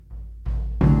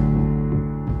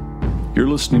You're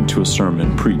listening to a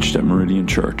sermon preached at Meridian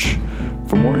Church.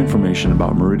 For more information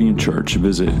about Meridian Church,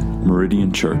 visit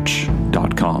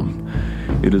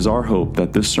meridianchurch.com. It is our hope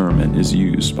that this sermon is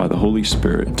used by the Holy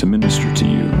Spirit to minister to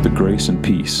you the grace and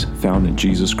peace found in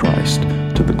Jesus Christ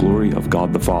to the glory of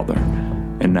God the Father.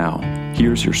 And now,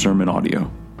 here's your sermon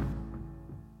audio.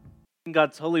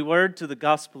 God's holy word to the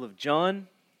Gospel of John.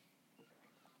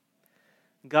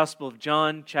 Gospel of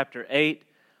John, chapter 8.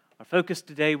 Our focus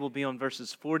today will be on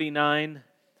verses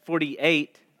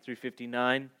 48 through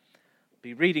 59. We'll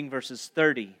be reading verses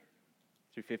 30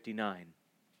 through 59.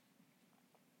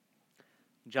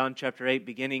 John chapter 8,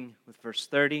 beginning with verse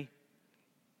 30.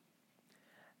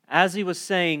 As he was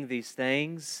saying these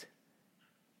things,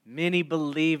 many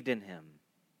believed in him.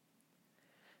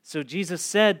 So Jesus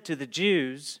said to the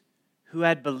Jews who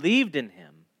had believed in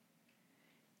him,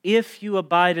 "If you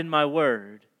abide in my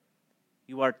word,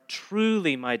 you are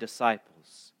truly my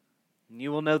disciples, and you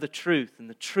will know the truth, and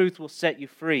the truth will set you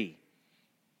free."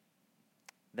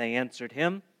 They answered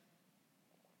him,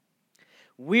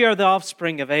 "We are the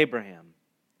offspring of Abraham,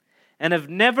 and have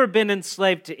never been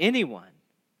enslaved to anyone.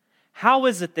 How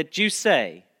is it that you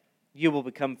say you will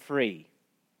become free?"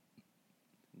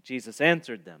 Jesus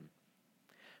answered them,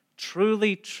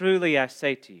 "Truly, truly, I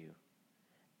say to you,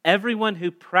 everyone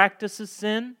who practices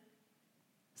sin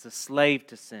is a slave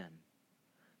to sin.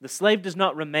 The slave does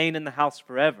not remain in the house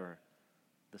forever.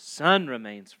 The Son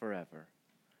remains forever.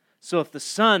 So if the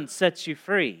Son sets you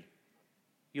free,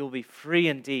 you will be free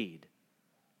indeed.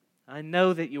 I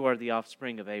know that you are the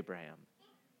offspring of Abraham,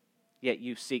 yet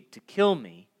you seek to kill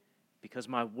me because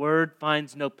my word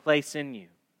finds no place in you.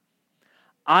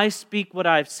 I speak what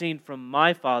I have seen from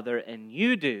my Father, and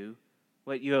you do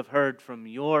what you have heard from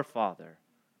your father."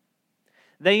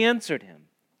 They answered him,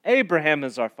 "Abraham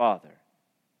is our father."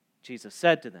 Jesus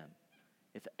said to them,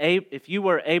 If you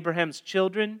were Abraham's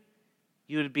children,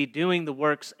 you would be doing the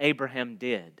works Abraham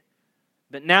did.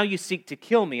 But now you seek to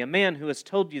kill me, a man who has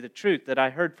told you the truth that I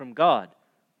heard from God.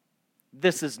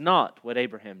 This is not what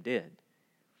Abraham did.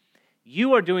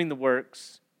 You are doing the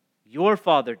works your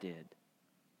father did."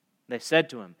 They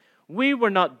said to him, "We were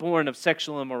not born of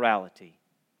sexual immorality.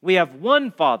 We have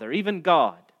one Father, even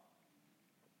God."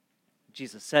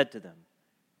 Jesus said to them,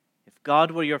 "If God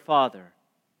were your Father,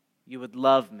 you would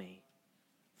love me,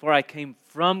 for I came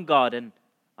from God and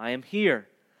I am here.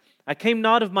 I came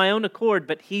not of my own accord,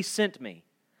 but He sent me.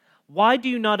 Why do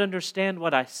you not understand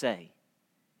what I say?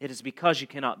 It is because you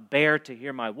cannot bear to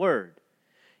hear my word.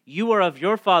 You are of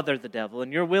your father the devil,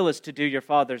 and your will is to do your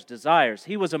father's desires.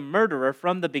 He was a murderer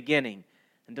from the beginning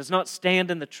and does not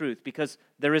stand in the truth, because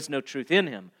there is no truth in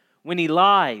him. When he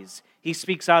lies, he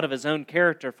speaks out of his own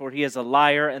character, for he is a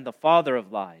liar and the father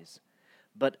of lies.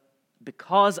 But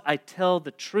because I tell the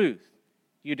truth,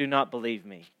 you do not believe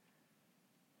me.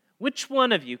 Which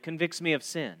one of you convicts me of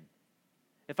sin?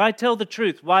 If I tell the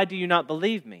truth, why do you not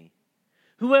believe me?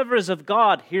 Whoever is of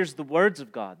God hears the words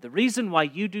of God. The reason why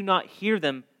you do not hear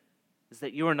them is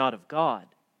that you are not of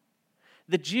God."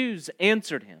 The Jews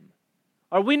answered him,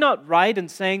 "Are we not right in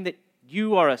saying that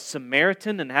you are a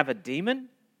Samaritan and have a demon?"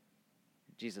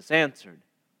 Jesus answered,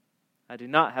 "I do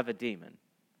not have a demon,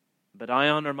 but I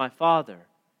honor my Father,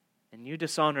 and you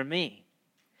dishonor me.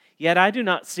 Yet I do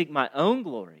not seek my own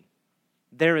glory.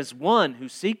 There is one who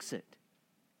seeks it,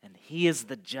 and he is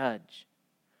the judge.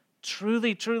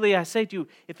 Truly, truly, I say to you,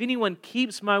 if anyone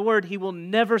keeps my word, he will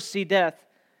never see death."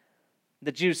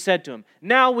 The Jews said to him,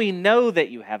 "Now we know that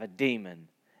you have a demon.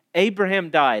 Abraham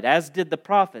died, as did the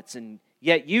prophets, and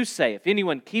yet you say, if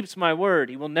anyone keeps my word,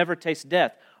 he will never taste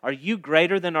death. Are you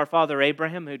greater than our father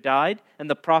Abraham who died, and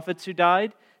the prophets who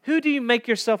died? Who do you make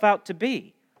yourself out to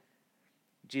be?"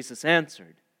 Jesus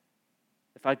answered,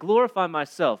 "If I glorify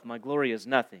myself, my glory is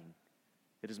nothing.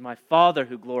 It is my Father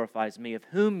who glorifies me, of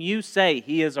whom you say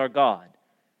He is our God.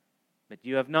 But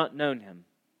you have not known Him.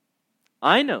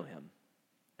 I know Him.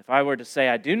 If I were to say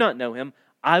I do not know Him,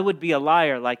 I would be a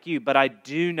liar like you, but I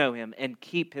do know Him and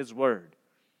keep His word.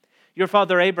 Your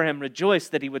father Abraham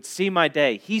rejoiced that he would see my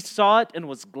day. He saw it and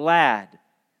was glad."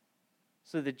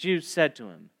 So the Jews said to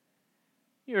him,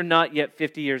 "You are not yet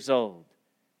 50 years old,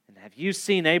 and have you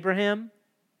seen Abraham?"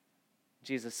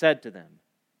 Jesus said to them,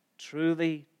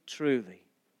 "Truly, truly,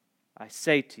 I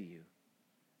say to you,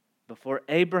 before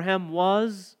Abraham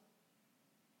was,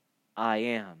 I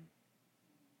am."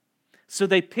 So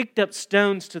they picked up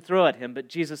stones to throw at him, but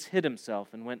Jesus hid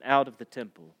himself and went out of the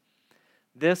temple.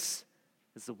 This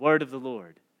is the word of the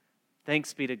Lord.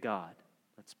 Thanks be to God.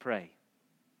 Let's pray.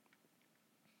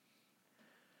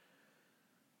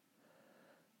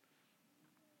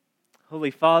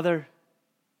 Holy Father,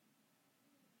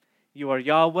 you are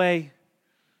Yahweh,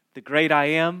 the great I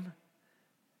am.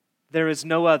 There is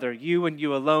no other. You and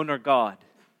you alone are God.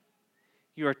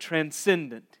 You are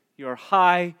transcendent. You are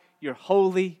high. You're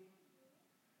holy.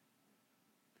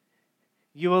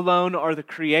 You alone are the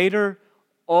Creator.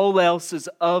 All else is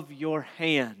of your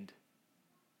hand.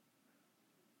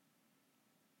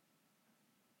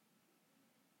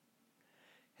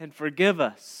 And forgive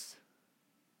us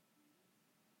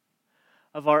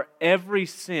of our every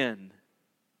sin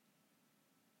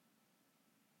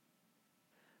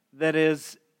that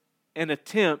is an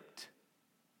attempt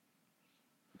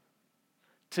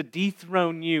to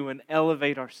dethrone you and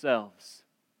elevate ourselves.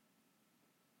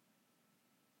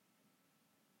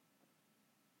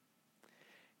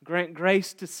 Grant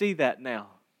grace to see that now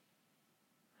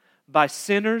by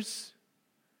sinners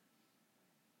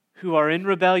who are in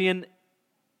rebellion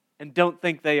and don't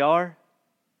think they are.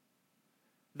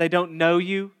 They don't know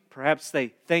you. Perhaps they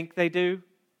think they do.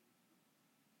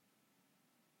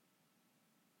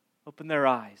 Open their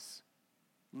eyes.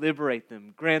 Liberate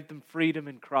them. Grant them freedom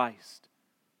in Christ.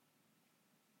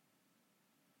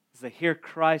 As they hear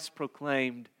Christ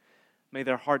proclaimed, may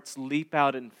their hearts leap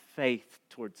out in faith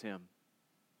towards Him.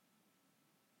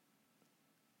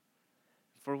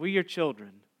 For we, your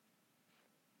children,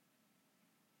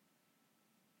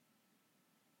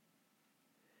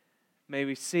 may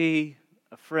we see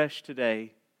afresh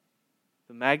today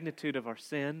the magnitude of our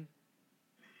sin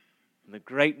and the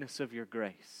greatness of your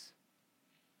grace.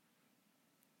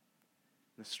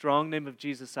 In the strong name of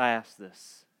Jesus, I ask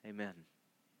this. Amen.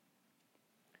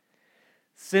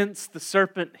 Since the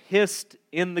serpent hissed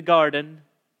in the garden,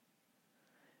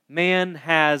 man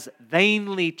has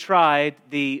vainly tried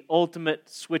the ultimate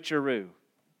switcheroo.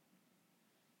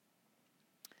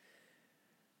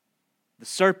 The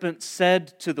serpent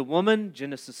said to the woman,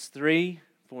 Genesis 3,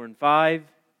 4 and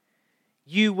 5,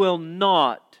 "You will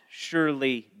not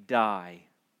surely die.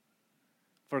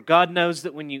 For God knows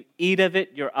that when you eat of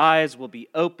it, your eyes will be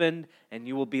opened, and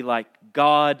you will be like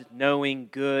God, knowing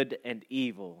good and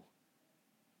evil."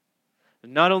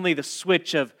 Not only the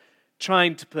switch of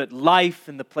trying to put life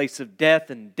in the place of death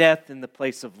and death in the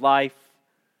place of life,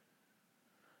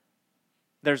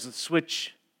 there's a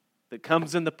switch that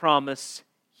comes in the promise,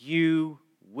 you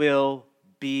will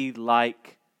be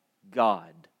like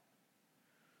God.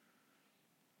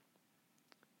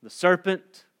 The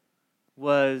serpent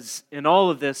was, in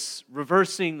all of this,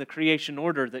 reversing the creation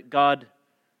order that God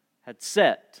had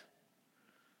set.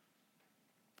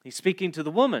 He's speaking to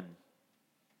the woman,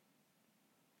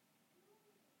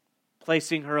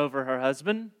 placing her over her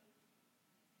husband,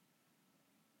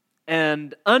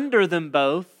 and under them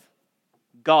both,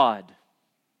 God.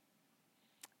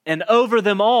 And over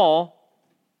them all,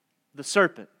 the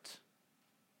serpent,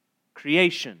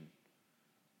 creation,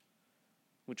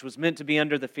 which was meant to be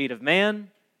under the feet of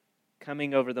man,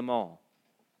 coming over them all.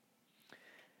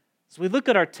 As we look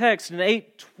at our text in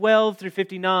 8:12 through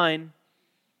 59,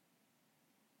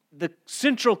 the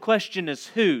central question is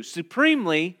who?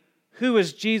 Supremely, who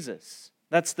is Jesus?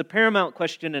 That's the paramount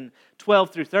question in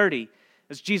 12 through 30,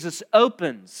 as Jesus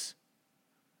opens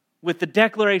with the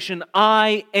declaration,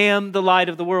 "I am the light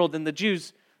of the world." And the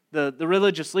Jews, the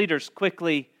religious leaders,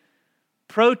 quickly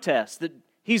protest that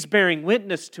He's bearing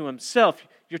witness to Himself.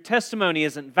 Your testimony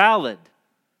isn't valid.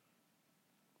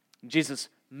 And Jesus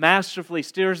masterfully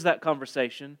steers that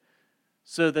conversation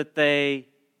so that they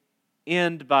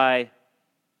end by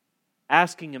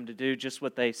asking Him to do just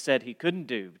what they said He couldn't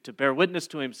do, to bear witness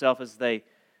to Himself as they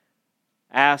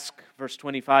ask, verse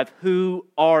 25, "Who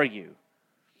are you?"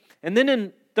 And then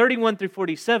in 31 through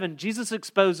 47, Jesus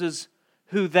exposes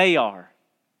who they are.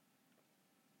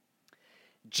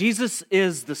 Jesus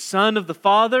is the Son of the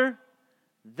Father.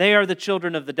 They are the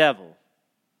children of the devil.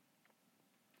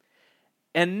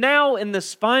 And now in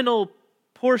this final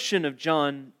portion of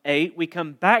John 8, we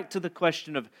come back to the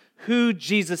question of who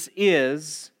Jesus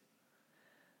is.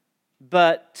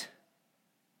 But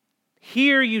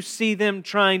here you see them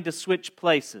trying to switch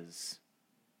places.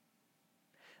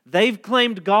 They've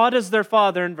claimed God as their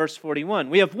Father in verse 41.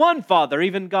 We have one Father,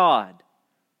 even God.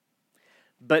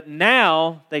 But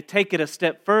now they take it a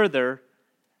step further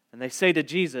and they say to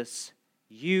Jesus,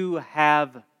 "You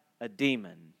have a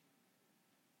demon."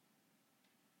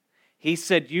 He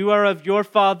said, "You are of your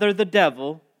father, the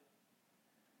devil."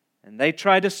 And they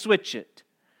try to switch it.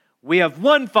 "We have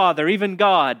one Father, even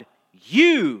God.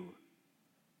 You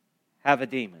have a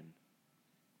demon."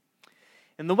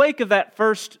 In the wake of that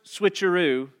first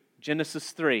switcheroo,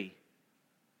 Genesis 3,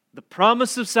 the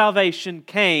promise of salvation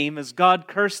came as God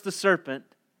cursed the serpent,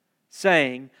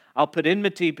 saying, "I'll put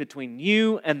enmity between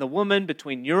you and the woman,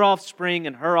 between your offspring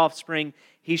and her offspring.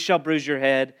 He shall bruise your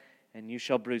head, and you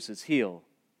shall bruise his heel."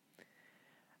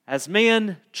 As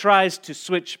man tries to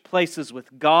switch places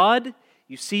with God,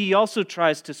 you see he also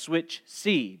tries to switch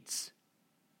seeds.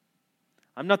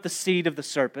 I'm not the seed of the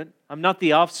serpent. I'm not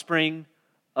the offspring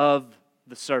of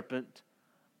the serpent.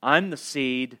 I'm the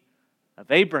seed of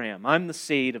Abraham. I'm the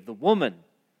seed of the woman.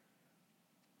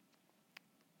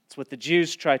 It's what the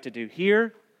Jews try to do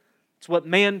here. It's what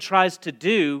man tries to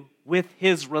do with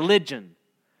his religion.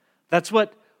 That's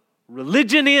what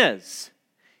religion is.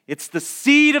 It's the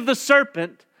seed of the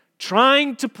serpent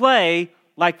trying to play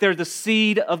like they're the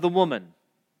seed of the woman.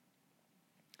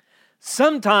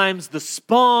 Sometimes the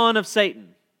spawn of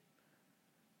Satan,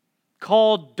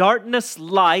 called darkness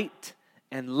light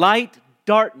and light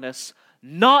darkness,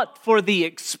 not for the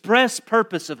express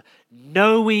purpose of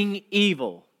knowing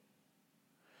evil.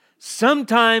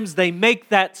 Sometimes they make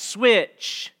that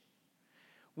switch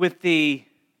with the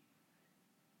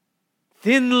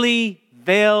thinly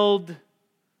veiled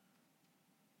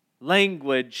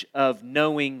language of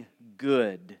knowing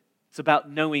good. It's about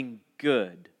knowing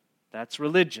good. That's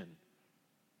religion.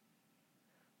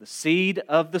 The seed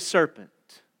of the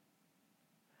serpent,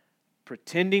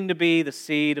 pretending to be the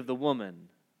seed of the woman,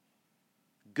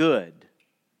 good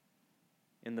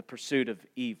in the pursuit of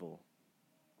evil.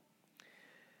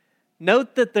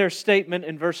 Note that their statement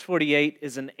in verse 48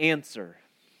 is an answer.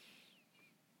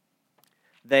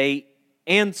 They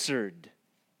answered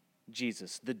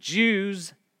Jesus. The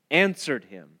Jews answered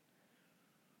him.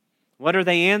 What are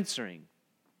they answering?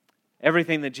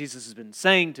 Everything that Jesus has been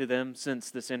saying to them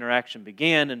since this interaction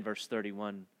began in verse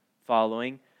 31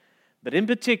 following. But in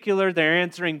particular, they're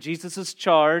answering Jesus'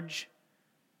 charge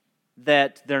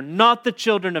that they're not the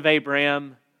children of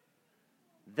Abraham.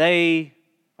 They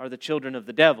are the children of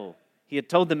the devil. He had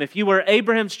told them, if you were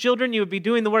Abraham's children, you would be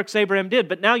doing the works Abraham did.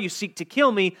 But now you seek to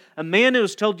kill me, a man who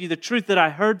has told you the truth that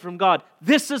I heard from God.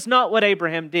 This is not what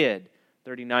Abraham did.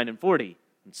 39 and 40.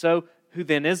 And so, who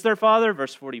then is their father?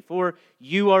 Verse 44,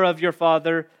 you are of your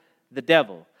father, the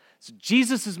devil. So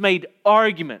Jesus has made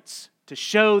arguments to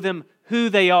show them who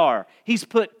they are. He's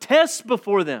put tests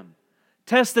before them.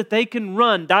 Tests that they can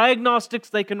run, diagnostics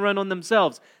they can run on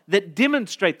themselves that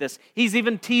demonstrate this. He's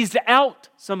even teased out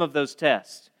some of those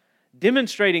tests,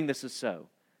 demonstrating this is so.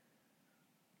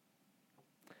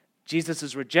 Jesus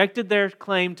has rejected their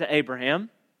claim to Abraham,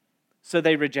 so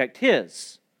they reject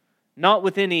his. Not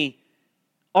with any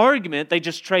argument, they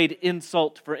just trade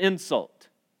insult for insult.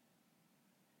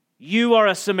 You are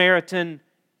a Samaritan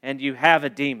and you have a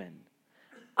demon.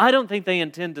 I don't think they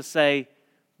intend to say,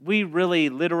 we really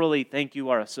literally think you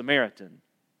are a Samaritan.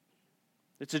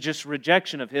 It's just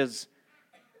rejection of his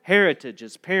heritage,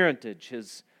 his parentage,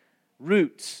 his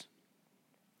roots.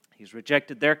 He's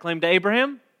rejected their claim to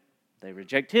Abraham. They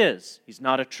reject his. He's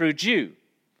not a true Jew.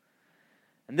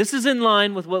 And this is in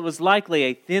line with what was likely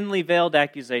a thinly veiled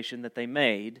accusation that they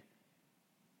made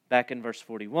back in verse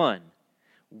 41.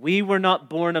 We were not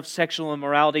born of sexual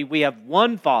immorality. We have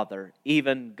one Father,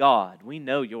 even God. We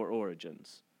know your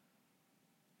origins.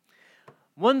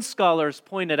 One scholar has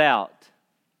pointed out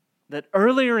that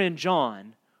earlier in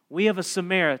John, we have a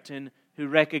Samaritan who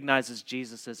recognizes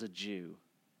Jesus as a Jew.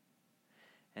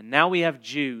 And now we have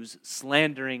Jews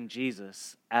slandering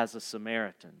Jesus as a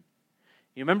Samaritan.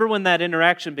 You remember when that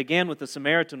interaction began with the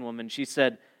Samaritan woman? She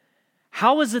said,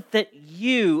 how is it that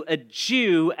you, a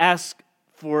Jew, ask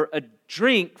for a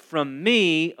drink from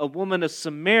me, a woman of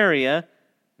Samaria?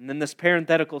 And then this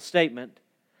parenthetical statement,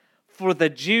 for the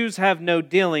Jews have no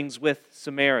dealings with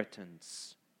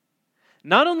Samaritans.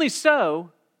 Not only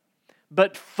so,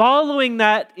 but following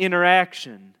that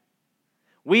interaction,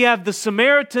 we have the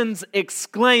Samaritans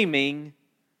exclaiming,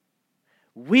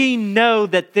 we know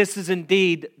that this is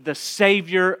indeed the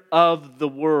Savior of the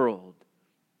world.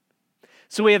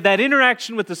 So we have that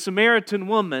interaction with the Samaritan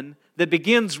woman that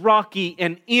begins rocky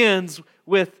and ends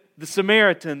with the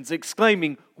Samaritans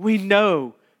exclaiming, we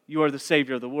know you are the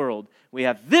Savior of the world. We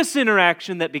have this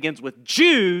interaction that begins with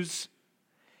Jews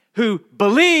who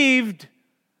believed,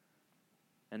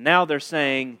 and now they're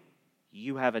saying,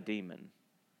 you have a demon.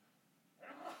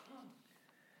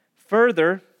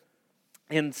 Further,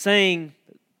 in saying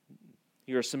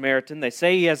you're a Samaritan, they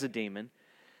say he has a demon.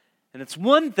 And it's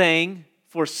one thing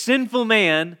for sinful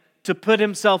man to put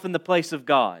himself in the place of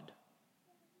God.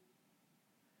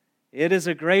 It is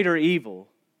a greater evil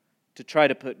to try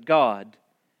to put God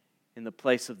in the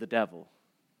place of the devil.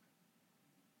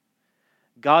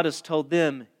 God has told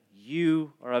them,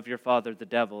 you are of your father the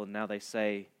devil, and now they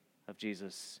say of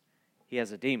Jesus, he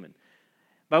has a demon.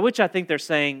 By which I think they're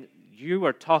saying, you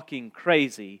are talking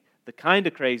crazy, the kind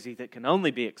of crazy that can only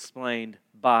be explained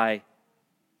by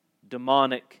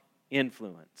demonic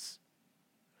influence.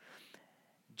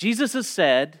 Jesus has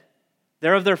said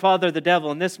They're of their father, the devil,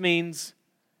 and this means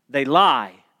they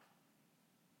lie.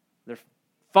 Their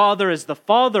father is the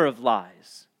father of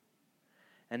lies.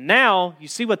 And now, you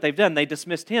see what they've done. They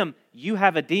dismissed him. You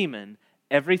have a demon.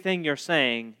 Everything you're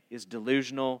saying is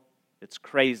delusional, it's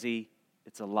crazy,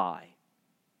 it's a lie.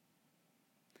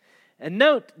 And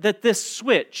note that this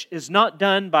switch is not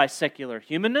done by secular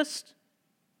humanists.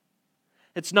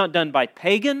 It's not done by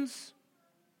pagans.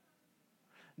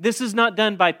 This is not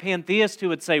done by pantheists who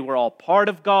would say we're all part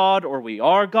of God or we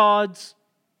are gods.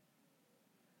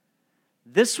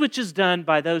 This switch is done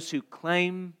by those who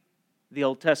claim the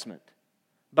Old Testament,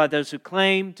 by those who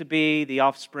claim to be the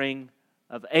offspring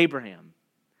of Abraham.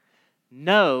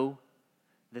 Know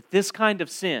that this kind of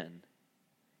sin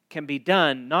can be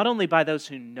done not only by those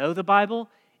who know the Bible,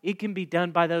 it can be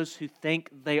done by those who think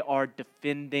they are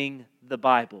defending the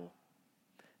Bible.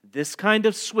 This kind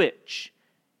of switch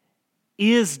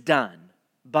is done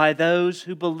by those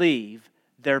who believe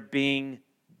they're being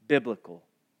biblical.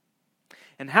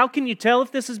 And how can you tell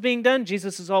if this is being done?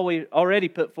 Jesus has already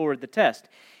put forward the test.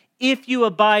 If you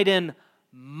abide in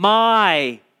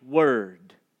my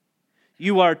word,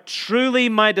 you are truly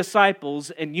my disciples,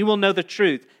 and you will know the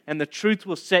truth, and the truth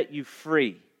will set you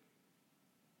free.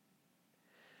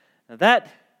 Now that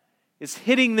is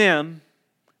hitting them,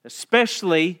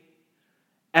 especially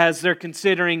as they're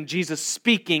considering Jesus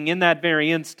speaking in that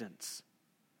very instance.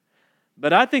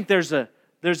 But I think there's a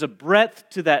breadth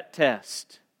to that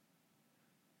test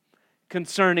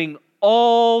concerning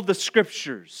all the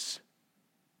Scriptures.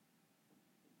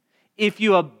 If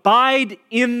you abide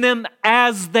in them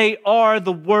as they are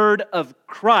the Word of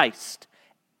Christ,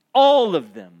 all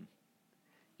of them,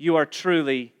 you are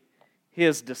truly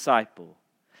His disciple.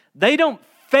 They don't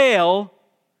fail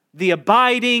the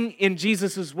abiding in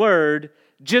Jesus' Word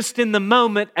just in the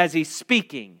moment as He's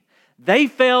speaking. They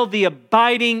fail the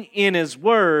abiding in His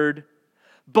Word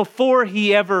before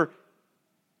He ever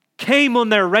came on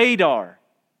their radar.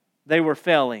 They were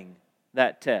failing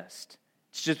that test.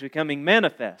 It's just becoming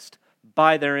manifest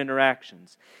by their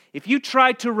interactions. If you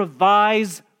try to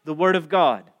revise the Word of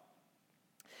God,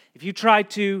 if you try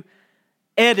to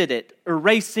edit it,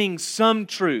 erasing some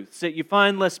truths that you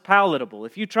find less palatable,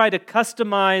 if you try to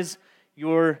customize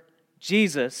your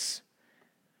Jesus,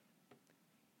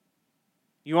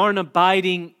 you aren't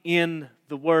abiding in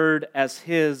the Word as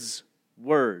His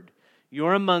Word.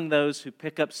 You're among those who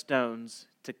pick up stones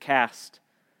to cast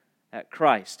at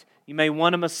Christ. You may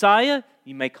want a Messiah,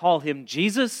 you may call Him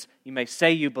Jesus, you may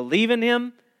say you believe in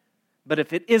Him, but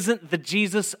if it isn't the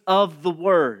Jesus of the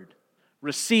Word,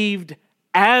 received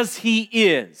as He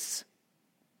is,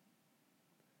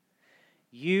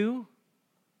 you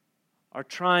are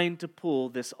trying to pull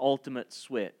this ultimate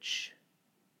switch.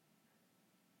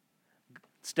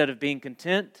 Instead of being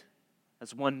content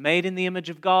as one made in the image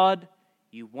of God,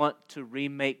 you want to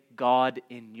remake God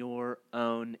in your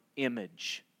own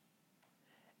image.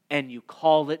 And you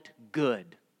call it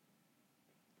good.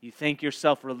 You think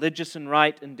yourself religious and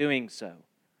right in doing so.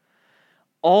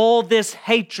 All this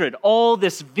hatred, all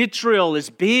this vitriol is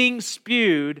being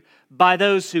spewed by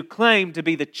those who claim to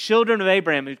be the children of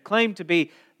Abraham, who claim to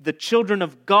be the children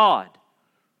of God,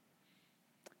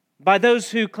 by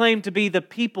those who claim to be the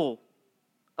people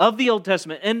of the Old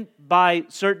Testament, and by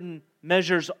certain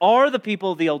measures are the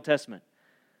people of the Old Testament.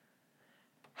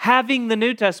 Having the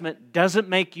New Testament doesn't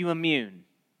make you immune.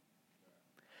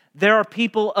 There are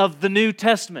people of the New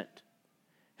Testament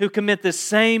who commit the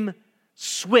same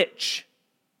switch.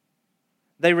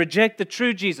 They reject the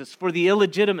true Jesus for the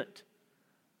illegitimate.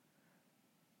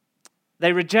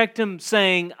 They reject Him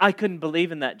saying, I couldn't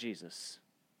believe in that Jesus.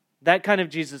 That kind of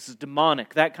Jesus is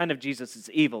demonic. That kind of Jesus is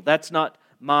evil. That's not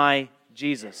my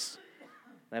Jesus.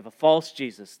 They have a false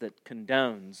Jesus that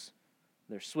condones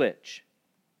their switch.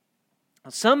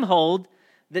 Now, some hold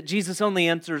that Jesus only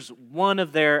answers one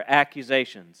of their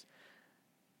accusations,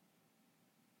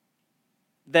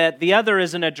 that the other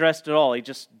isn't addressed at all. He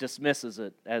just dismisses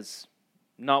it as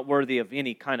not worthy of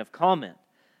any kind of comment.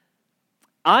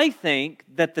 I think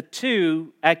that the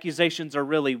two accusations are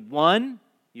really one.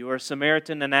 You are a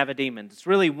Samaritan and have a demon. It's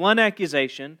really one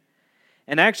accusation.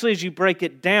 And actually, as you break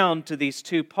it down to these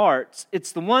two parts,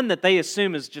 it's the one that they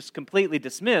assume is just completely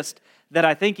dismissed that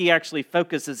I think he actually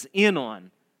focuses in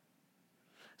on.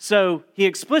 So he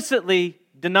explicitly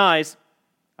denies,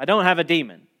 I don't have a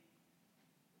demon.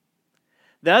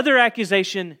 The other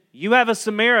accusation, you have a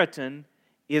Samaritan,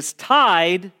 is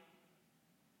tied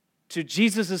to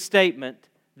Jesus' statement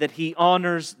that He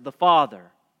honors the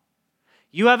Father.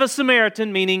 You have a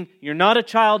Samaritan, meaning you're not a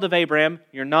child of Abraham,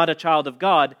 you're not a child of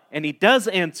God, and He does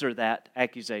answer that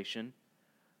accusation.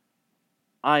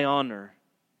 I honor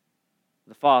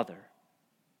the Father.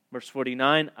 Verse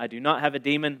 49, I do not have a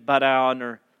demon, but I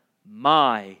honor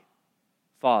my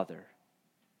Father.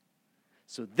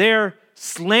 So their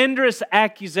slanderous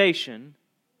accusation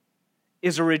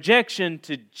is a rejection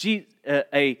to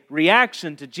a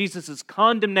reaction to Jesus'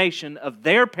 condemnation of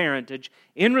their parentage.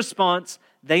 In response,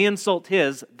 they insult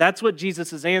his. That's what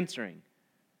Jesus is answering.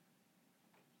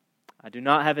 I do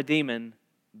not have a demon,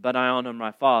 but I honor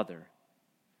my Father.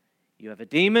 You have a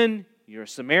demon, you're a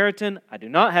Samaritan. I do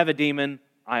not have a demon,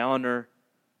 I honor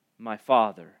my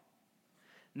Father.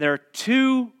 And there are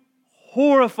two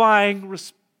horrifying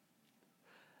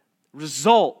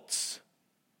results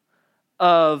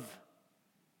of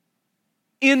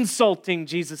insulting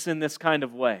Jesus in this kind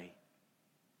of way.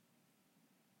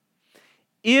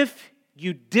 If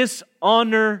you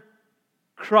dishonor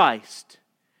Christ,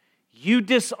 you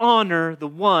dishonor the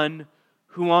one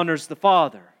who honors the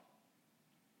Father,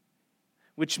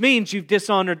 which means you've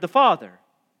dishonored the Father.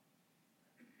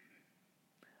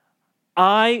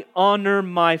 I honor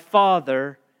my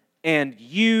Father, and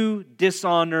you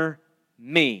dishonor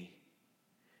me.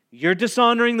 You're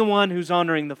dishonoring the one who's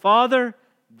honoring the Father,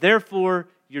 therefore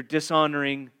you're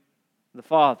dishonoring the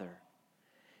Father.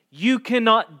 You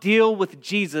cannot deal with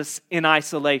Jesus in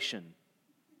isolation.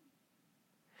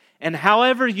 And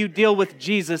however you deal with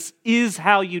Jesus is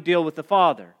how you deal with the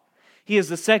Father. He is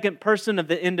the second person of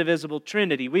the indivisible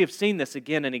Trinity. We have seen this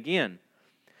again and again.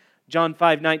 John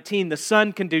 5:19, the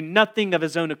Son can do nothing of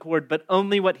His own accord, but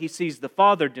only what He sees the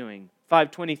Father doing.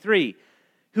 5:23,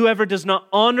 whoever does not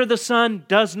honor the Son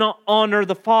does not honor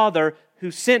the Father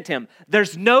who sent Him.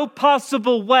 There's no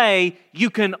possible way you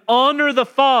can honor the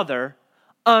Father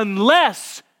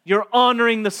unless you're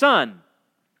honoring the Son.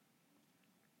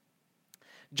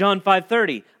 John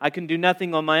 5:30, I can do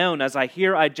nothing on my own. As I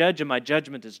hear, I judge, and my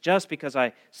judgment is just, because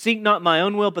I seek not my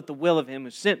own will, but the will of Him who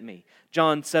sent me.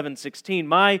 John 7:16,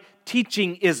 my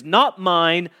teaching is not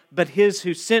mine, but His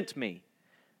who sent me.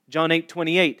 John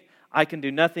 8:28, I can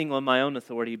do nothing on my own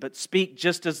authority, but speak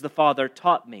just as the Father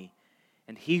taught me.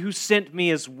 And He who sent me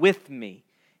is with me.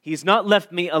 He's not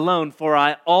left me alone, for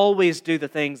I always do the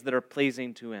things that are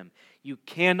pleasing to Him. You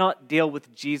cannot deal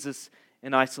with Jesus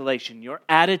in isolation. Your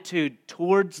attitude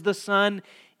towards the Son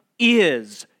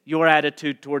is your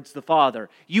attitude towards the Father.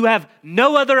 You have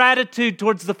no other attitude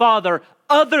towards the Father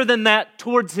other than that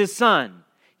towards His Son.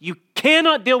 You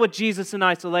cannot deal with Jesus in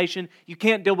isolation. You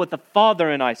can't deal with the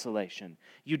Father in isolation.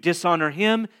 You dishonor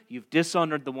Him, you've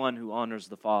dishonored the one who honors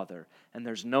the Father. And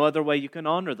there's no other way you can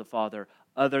honor the Father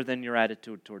other than your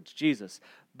attitude towards Jesus.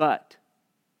 But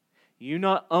you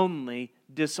not only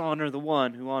dishonor the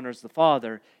one who honors the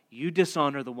Father, you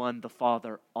dishonor the one the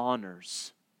Father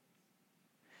honors.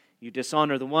 You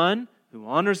dishonor the one who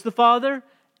honors the Father,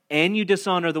 and you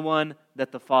dishonor the one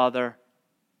that the Father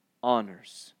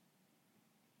honors.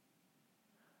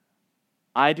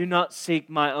 I do not seek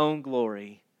my own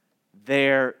glory.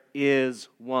 There is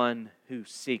one who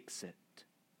seeks it.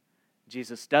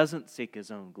 Jesus doesn't seek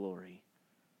His own glory.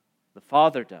 The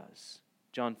Father does.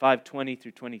 John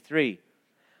 5:20-23.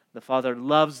 The Father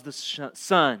loves the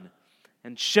Son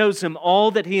and shows Him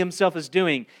all that He Himself is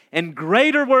doing. And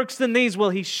greater works than these will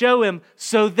He show Him,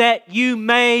 so that you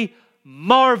may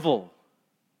marvel.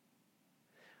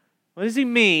 What does He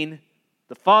mean?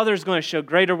 The Father is going to show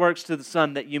greater works to the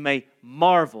Son that you may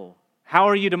marvel. How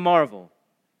are you to marvel?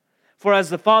 For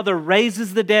as the Father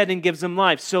raises the dead and gives them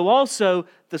life, so also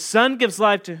the Son gives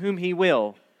life to whom He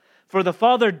will. For the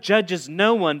Father judges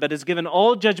no one, but has given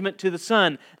all judgment to the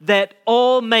Son, that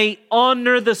all may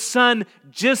honor the Son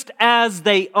just as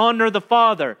they honor the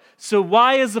Father. So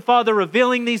why is the Father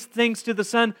revealing these things to the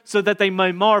Son? So that they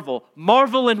may marvel.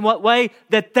 Marvel in what way?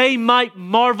 That they might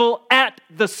marvel at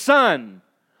the Son,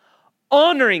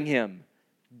 honoring Him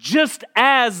just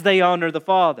as they honor the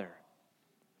Father.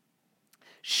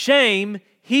 Shame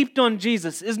heaped on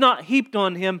Jesus is not heaped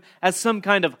on Him as some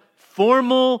kind of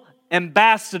formal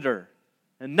ambassador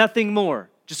and nothing more.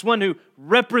 Just one who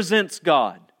represents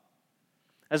God.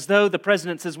 As though the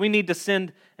president says, we need to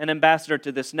send an ambassador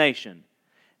to this nation.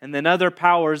 And then other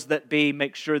powers that be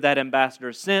make sure that ambassador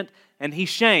is sent, and he's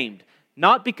shamed.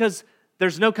 Not because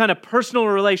there's no kind of personal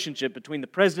relationship between the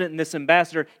president and this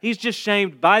ambassador. He's just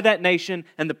shamed by that nation,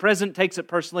 and the president takes it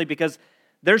personally because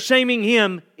their shaming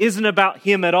him isn't about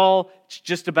him at all. It's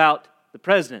just about the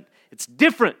president. It's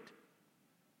different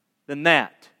than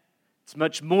that. It's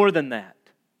much more than that.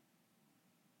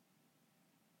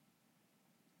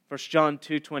 1 John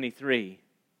 2:23.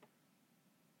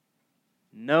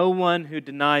 No one who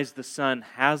denies the Son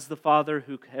has the Father.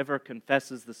 Whoever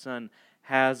confesses the Son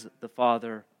has the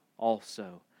Father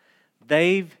also.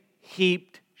 They've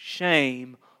heaped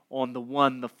shame on the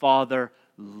one the Father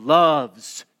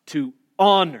loves to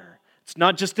honor. It's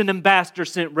not just an ambassador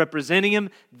sent representing Him.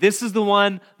 This is the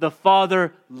one the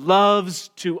Father loves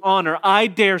to honor. I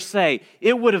dare say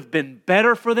it would have been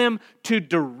better for them to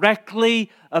directly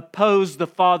oppose the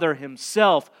Father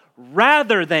Himself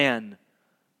rather than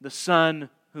the Son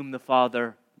whom the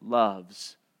Father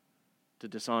loves, to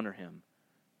dishonor Him.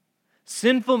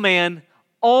 Sinful man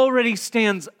already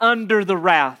stands under the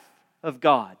wrath of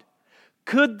God.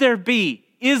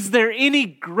 Is there any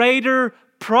greater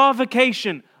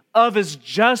provocation of His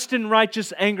just and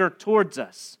righteous anger towards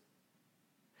us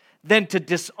than to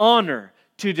dishonor,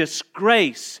 to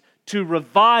disgrace, to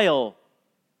revile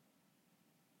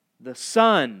the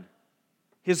Son,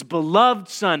 His beloved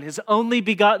Son, His only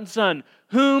begotten Son,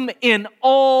 whom in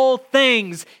all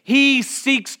things He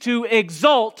seeks to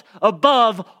exalt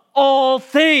above all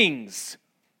things?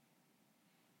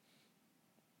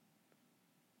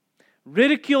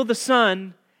 Ridicule the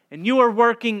Son, and you are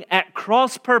working at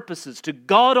cross purposes to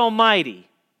God Almighty,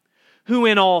 who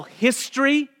in all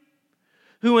history,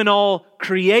 who in all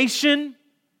creation,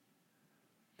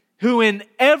 who in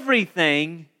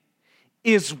everything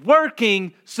is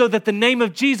working so that the name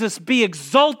of Jesus be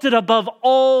exalted above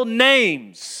all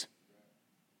names.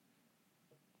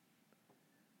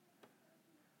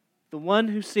 The one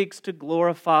who seeks to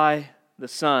glorify the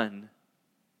Son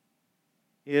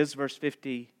is, verse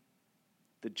 50,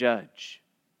 the judge.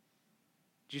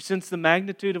 Do you sense the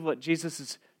magnitude of what Jesus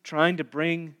is trying to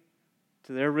bring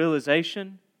to their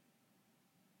realization?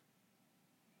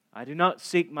 I do not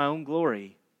seek my own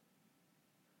glory.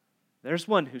 There's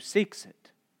one who seeks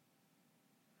it.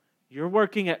 You're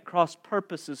working at cross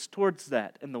purposes towards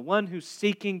that, and the one who's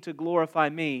seeking to glorify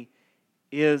me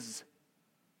is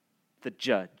the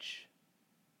judge.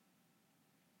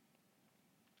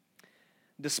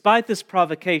 Despite this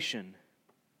provocation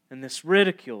and this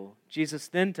ridicule, Jesus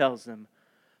then tells them,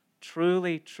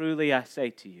 "Truly, truly, I say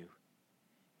to you,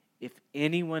 if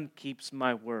anyone keeps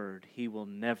my word, he will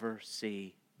never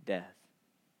see death."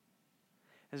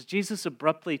 Has Jesus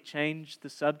abruptly changed the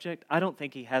subject? I don't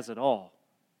think He has at all.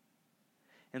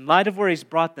 In light of where He's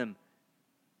brought them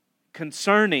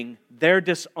concerning their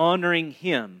dishonoring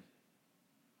Him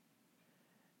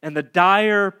and the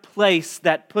dire place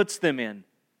that puts them in,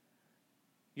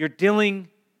 you're dealing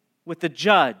with the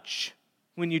judge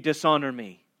when you dishonor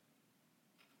me.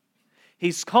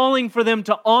 He's calling for them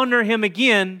to honor Him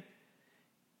again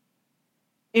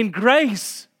in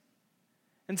grace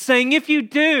and saying, if you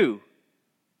do,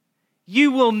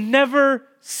 you will never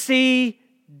see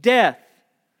death.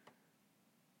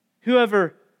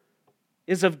 Whoever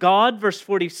is of God, verse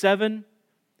 47,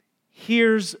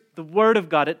 hears the word of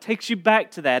God. It takes you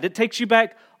back to that. It takes you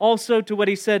back also to what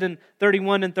He said in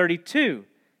 31 and 32,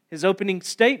 His opening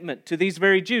statement to these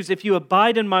very Jews. If you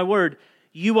abide in my word,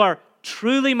 you are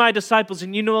truly my disciples,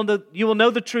 and you will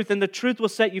know the truth, and the truth will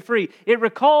set you free. It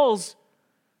recalls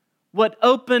what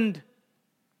opened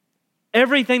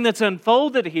everything that's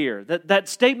unfolded here, that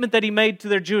statement that He made to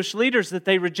their Jewish leaders that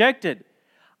they rejected.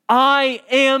 I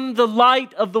am the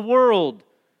light of the world.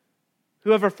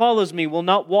 Whoever follows me will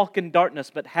not walk in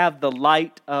darkness, but have the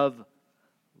light of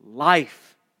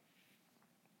life.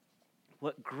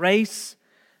 What grace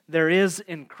there is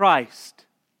in Christ.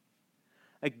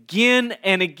 Again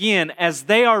and again, as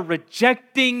they are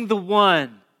rejecting the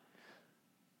one,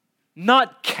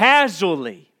 not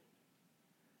casually,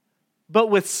 but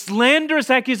with slanderous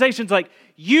accusations like,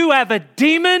 you have a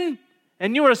demon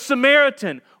and you're a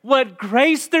Samaritan. What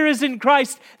grace there is in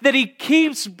Christ that He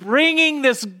keeps bringing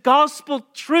this gospel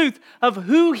truth of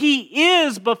who He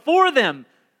is before them,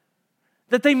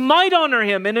 that they might honor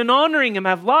Him and in honoring Him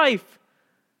have life.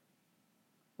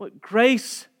 What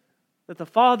grace that the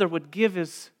Father would give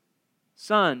His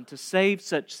Son to save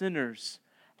such sinners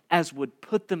as would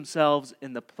put themselves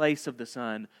in the place of the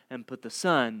Son and put the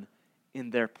Son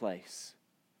in their place.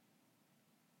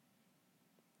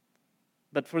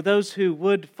 But for those who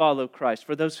would follow Christ,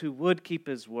 for those who would keep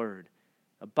His word,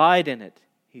 abide in it,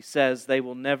 He says they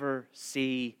will never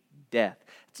see death.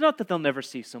 It's not that they'll never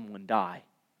see someone die.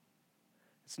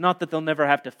 It's not that they'll never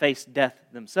have to face death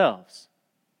themselves.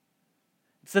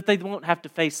 It's that they won't have to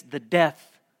face the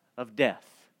death of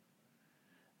death.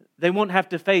 They won't have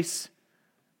to face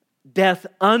death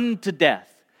unto death,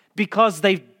 because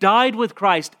they've died with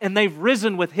Christ and they've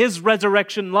risen with His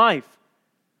resurrection life.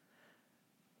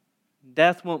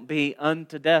 Death won't be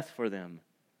unto death for them.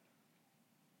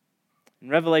 In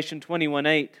Revelation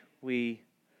 21:8, we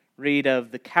read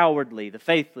of the cowardly, the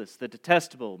faithless, the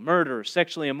detestable, murderers,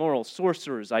 sexually immoral,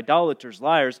 sorcerers, idolaters,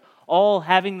 liars, all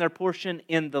having their portion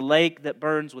in the lake that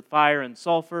burns with fire and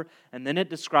sulfur. And then it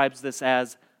describes this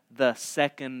as the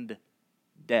second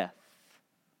death.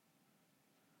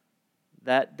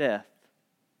 that death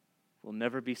will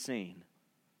never be seen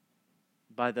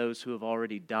by those who have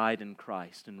already died in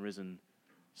Christ and risen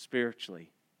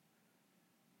spiritually.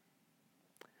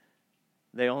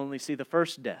 They only see the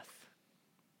first death.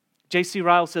 J.C.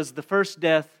 Ryle says the first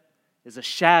death is a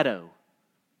shadow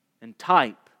and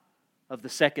type of the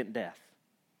second death.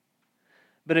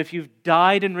 But if you've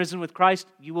died and risen with Christ,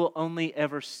 you will only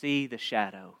ever see the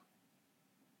shadow.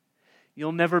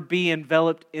 You'll never be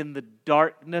enveloped in the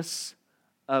darkness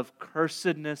of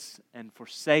cursedness and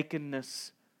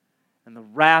forsakenness and the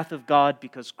wrath of God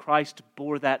because Christ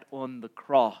bore that on the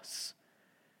cross.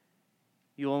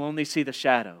 You will only see the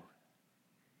shadow.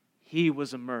 He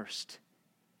was immersed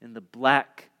in the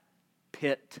black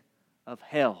pit of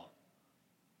hell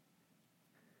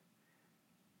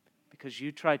because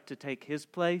you tried to take His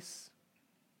place.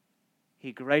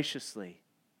 He graciously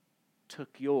took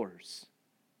yours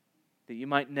that you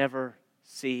might never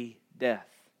see death.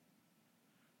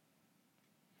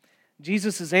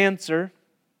 Jesus' answer,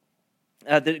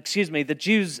 the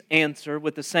Jews answer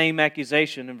with the same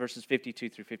accusation in verses 52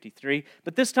 through 53,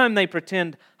 but this time they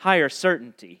pretend higher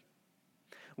certainty.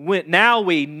 Now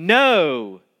we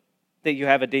know that you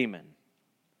have a demon.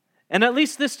 And at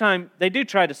least this time, they do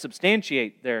try to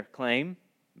substantiate their claim.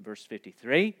 Verse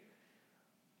 53.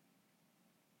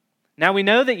 Now we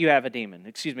know that you have a demon.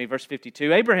 Verse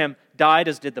 52. Abraham died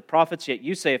as did the prophets, yet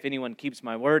you say, if anyone keeps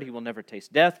my word, he will never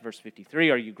taste death. Verse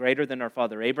 53. Are you greater than our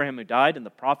father Abraham who died and the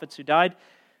prophets who died?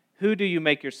 Who do you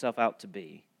make yourself out to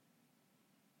be?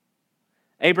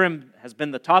 Abraham has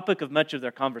been the topic of much of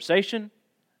their conversation.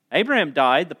 Abraham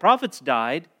died. The prophets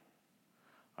died.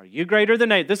 Are you greater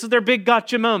than Abraham? This is their big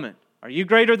gotcha moment. Are you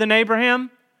greater than Abraham?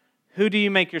 Who do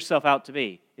you make yourself out to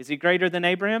be? Is he greater than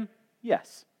Abraham?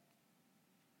 Yes.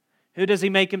 Who does he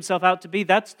make himself out to be?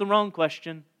 That's the wrong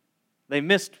question. They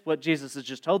missed what Jesus has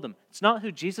just told them. It's not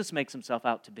who Jesus makes himself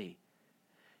out to be.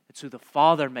 It's who the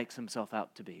Father makes himself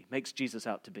out to be, makes Jesus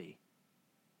out to be.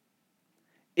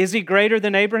 Is he greater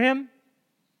than Abraham?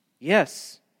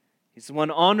 Yes. He's the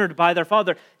one honored by their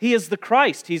father. He is the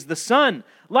Christ. He's the Son.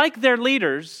 Like their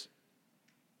leaders,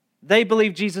 they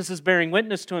believe Jesus is bearing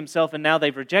witness to himself, and now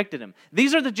they've rejected him.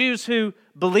 These are the Jews who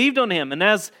believed on him. And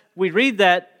as we read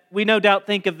that, we no doubt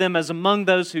think of them as among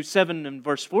those who 7 and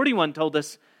verse 41 told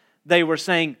us they were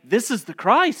saying, this is the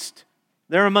Christ.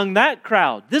 They're among that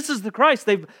crowd. This is the Christ.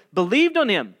 They've believed on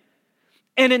him.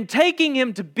 And in taking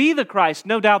him to be the Christ,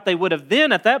 no doubt they would have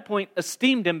then at that point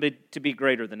esteemed him to be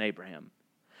greater than Abraham.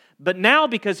 But now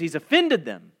because he's offended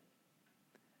them,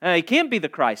 he can't be the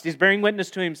Christ. He's bearing witness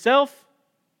to himself.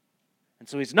 And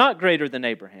so he's not greater than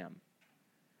Abraham.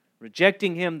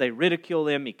 Rejecting him, they ridicule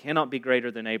him. He cannot be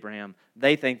greater than Abraham.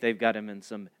 They think they've got him in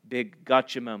some big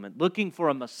gotcha moment. Looking for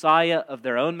a Messiah of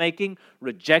their own making,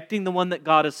 rejecting the one that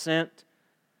God has sent.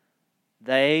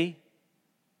 They,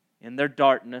 in their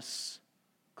darkness,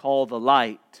 call the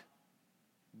light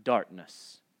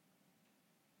darkness.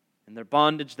 In their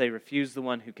bondage, they refuse the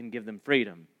one who can give them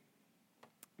freedom.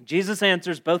 Jesus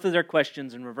answers both of their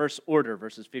questions in reverse order,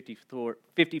 verses 54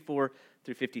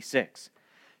 through 56.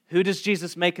 Who does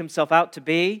Jesus make himself out to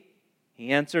be?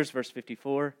 He answers, verse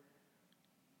 54,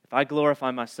 if I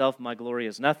glorify myself, my glory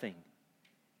is nothing.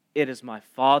 It is my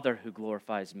Father who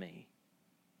glorifies me,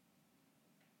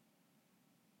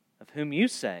 of whom you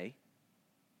say,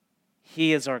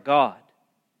 He is our God.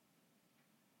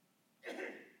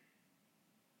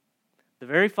 The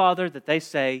very Father that they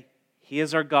say, He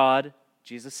is our God,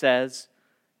 Jesus says,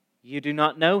 you do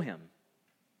not know Him.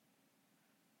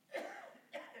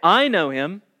 I know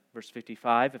Him, verse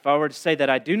 55. If I were to say that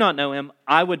I do not know Him,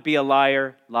 I would be a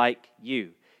liar like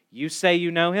you. You say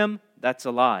you know Him, that's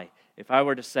a lie. If I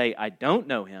were to say I don't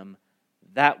know Him,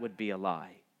 that would be a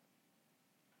lie.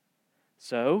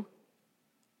 So,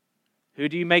 who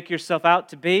do you make yourself out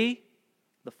to be?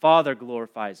 The Father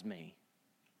glorifies me.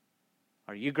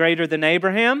 Are you greater than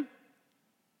Abraham?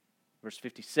 Verse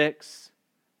 56,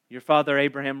 your father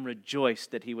Abraham rejoiced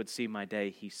that he would see my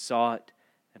day. He saw it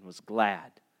and was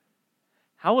glad.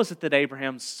 How was it that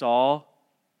Abraham saw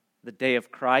the day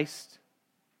of Christ?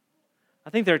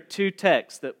 I think there are two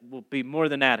texts that will be more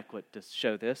than adequate to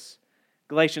show this.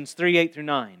 Galatians 3, 8 through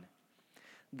 9.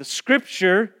 The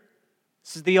Scripture,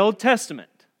 this is the Old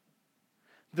Testament,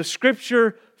 the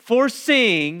Scripture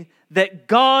foreseeing that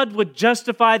God would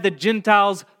justify the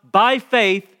Gentiles by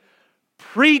faith,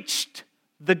 preached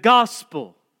the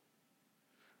gospel.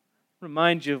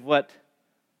 Remind you of what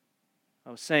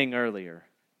I was saying earlier.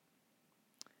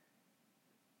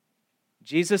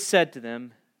 Jesus said to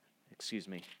them,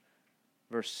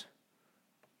 verse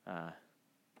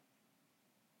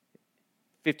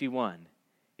 51,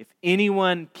 if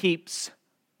anyone keeps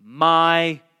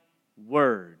my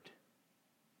word.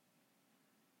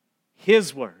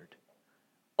 His word.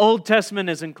 Old Testament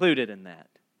is included in that.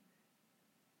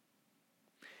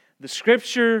 The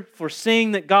Scripture,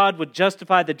 foreseeing that God would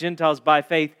justify the Gentiles by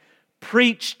faith,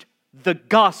 preached the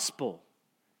gospel.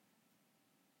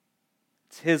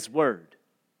 It's His word.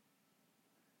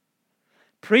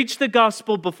 Preached the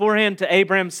gospel beforehand to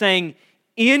Abraham, saying,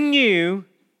 in you,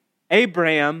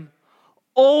 Abraham,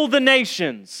 all the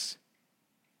nations,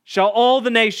 shall all the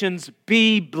nations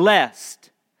be blessed.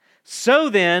 So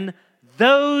then,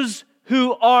 those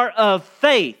who are of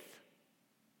faith,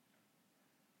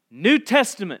 New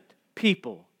Testament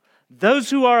people, those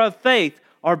who are of faith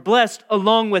are blessed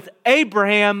along with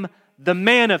Abraham, the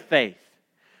man of faith.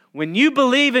 When you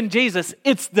believe in Jesus,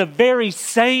 it's the very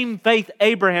same faith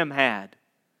Abraham had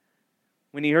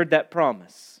when he heard that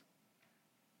promise.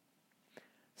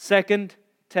 Second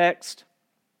text,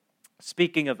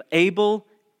 speaking of Abel,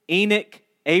 Enoch,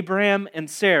 Abraham, and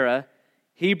Sarah,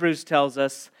 Hebrews tells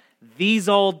us, these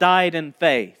all died in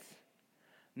faith,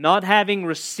 not having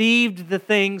received the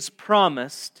things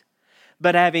promised,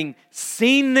 but having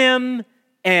seen them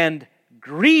and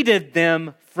greeted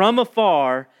them from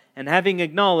afar, and having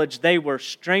acknowledged they were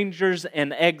strangers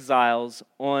and exiles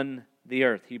on the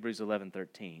earth. Hebrews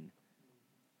 11:13.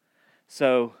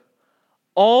 So,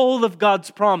 all of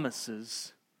God's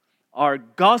promises are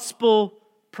gospel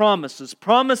promises,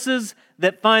 promises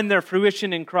that find their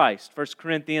fruition in Christ. 1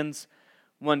 Corinthians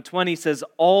 1:20 says,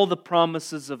 all the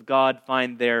promises of God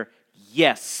find their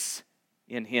yes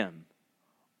in Him.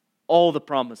 All the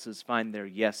promises find their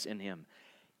yes in Him.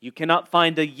 You cannot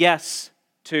find a yes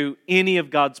to any of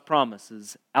God's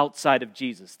promises outside of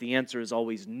Jesus. The answer is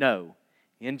always no.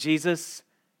 In Jesus,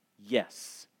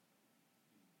 yes.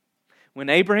 When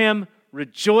Abraham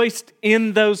rejoiced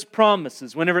in those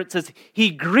promises, whenever it says he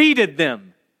greeted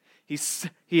them,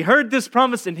 he heard this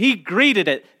promise and he greeted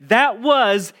it. That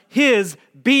was his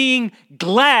being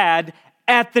glad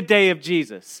at the day of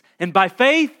Jesus. And by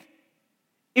faith,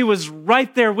 it was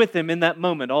right there with him in that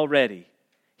moment already.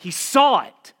 He saw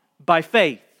it by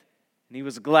faith and he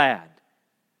was glad.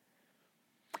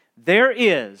 There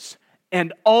is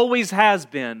and always has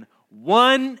been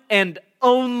one and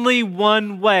only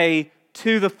one way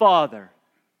to the Father,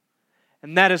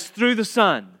 and that is through the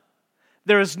Son.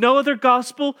 There is no other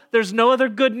gospel, there's no other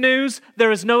good news,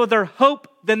 there is no other hope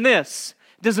than this.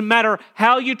 It doesn't matter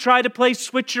how you try to play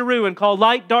switcheroo and call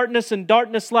light darkness and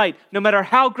darkness light, no matter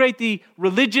how great the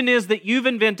religion is that you've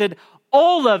invented,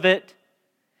 all of it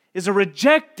is a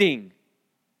rejecting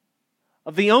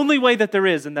of the only way that there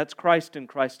is, and that's Christ and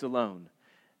Christ alone.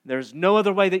 There's no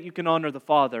other way that you can honor the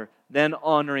Father than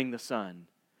honoring the Son.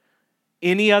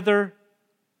 Any other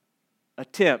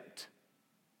attempt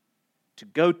to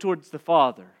go towards the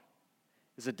Father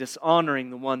is a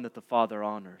dishonoring the one that the Father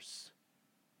honors,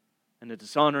 and a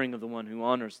dishonoring of the one who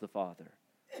honors the Father.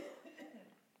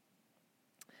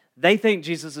 They think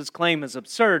Jesus' claim is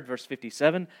absurd, verse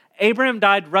 57. Abraham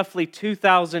died roughly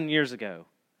 2,000 years ago,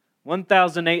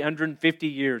 1,850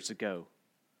 years ago.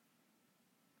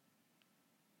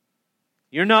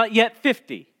 You're not yet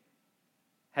 50.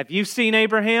 Have you seen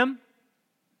Abraham?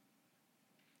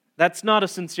 That's not a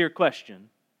sincere question.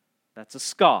 That's a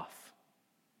scoff.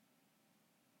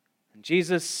 And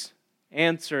Jesus'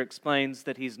 answer explains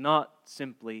that he's not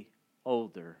simply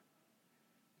older.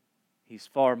 He's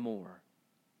far more.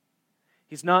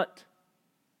 He's not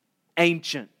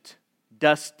ancient,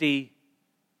 dusty,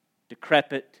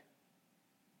 decrepit.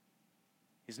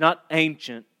 He's not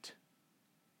ancient.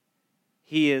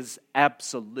 He is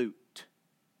absolute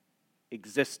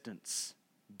existence,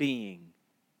 being.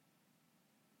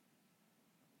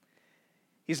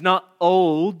 He's not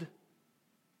old.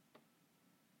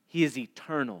 He is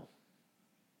eternal.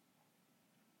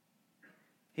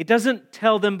 He doesn't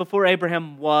tell them before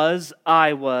Abraham was,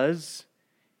 I was.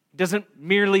 He doesn't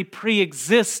merely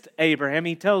pre-exist Abraham.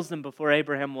 He tells them before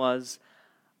Abraham was,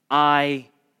 I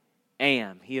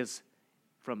am. He is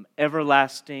from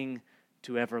everlasting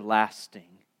to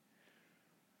everlasting.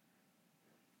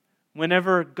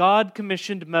 Whenever God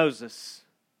commissioned Moses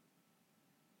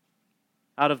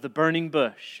out of the burning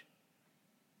bush,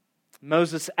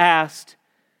 Moses asked,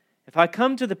 if I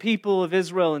come to the people of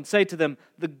Israel and say to them,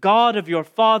 the God of your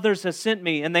fathers has sent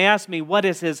me, and they ask me, what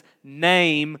is His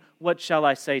name? What shall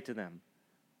I say to them?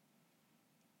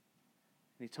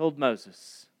 And He told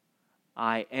Moses,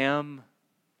 I am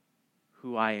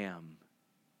who I am.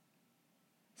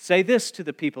 Say this to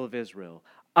the people of Israel,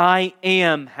 I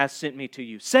am has sent me to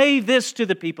you. Say this to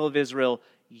the people of Israel,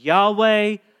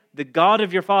 Yahweh, the God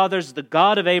of your fathers, the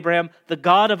God of Abraham, the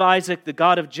God of Isaac, the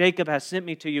God of Jacob has sent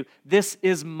me to you. This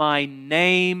is my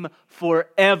name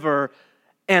forever,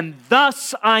 and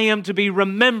thus I am to be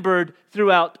remembered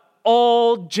throughout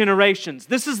all generations.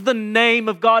 This is the name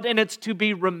of God, and it's to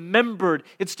be remembered.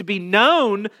 It's to be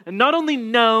known, and not only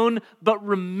known, but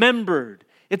remembered.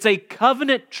 It's a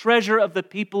covenant treasure of the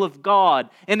people of God,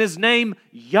 and His name,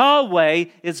 Yahweh,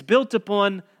 is built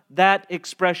upon that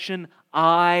expression,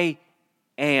 I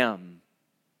am.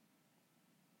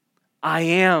 I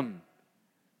am.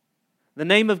 The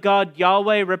name of God,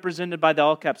 Yahweh, represented by the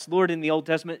all caps Lord in the Old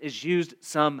Testament, is used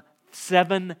some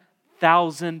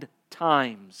 7,000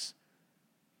 times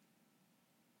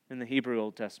in the Hebrew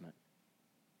Old Testament.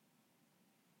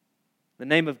 The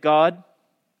name of God,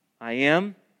 I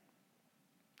am,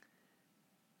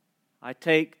 I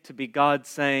take to be God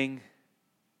saying,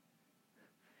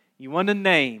 you want a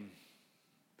name,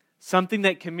 something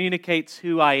that communicates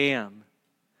who I am.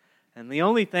 And the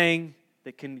only thing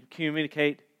that can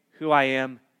communicate who I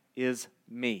am is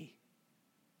me.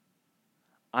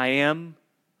 I am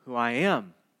who I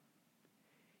am.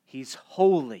 He's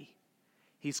holy.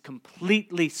 He's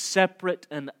completely separate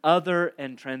and other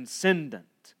and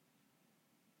transcendent.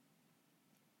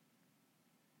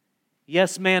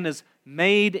 Yes, man is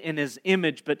made in His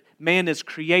image, but man is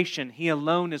creation. He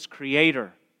alone is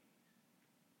creator.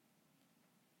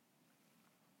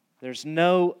 There's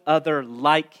no other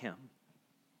like Him.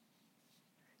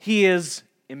 He is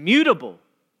immutable.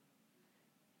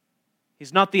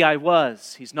 He's not the I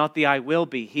was. He's not the I will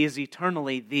be. He is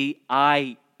eternally the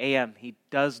I am. He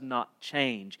does not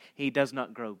change. He does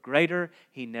not grow greater.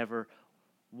 He never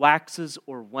waxes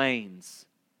or wanes.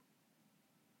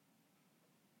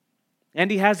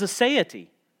 And He has aseity.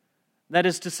 That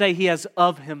is to say, He has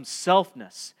of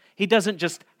Himselfness. He doesn't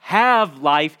just have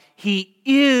life, He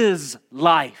is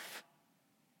life.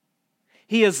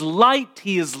 He is light,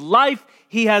 He is life,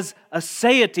 He has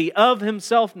aseity of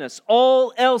Himselfness.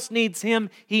 All else needs Him,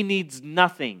 He needs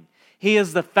nothing. He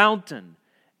is the fountain.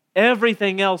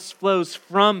 Everything else flows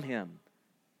from Him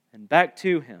and back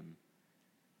to Him.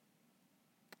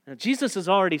 Now, Jesus has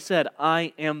already said,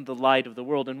 I am the light of the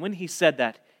world. And when He said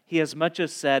that, He as much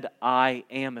as said, I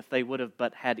am, if they would have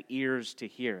but had ears to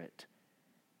hear it.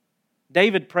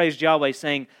 David praised Yahweh,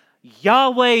 saying,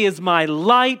 Yahweh is my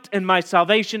light and my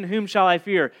salvation, whom shall I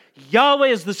fear? Yahweh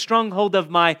is the stronghold of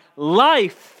my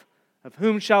life, of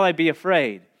whom shall I be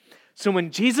afraid? So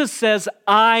when Jesus says,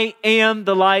 I am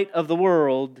the light of the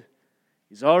world,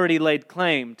 He's already laid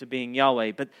claim to being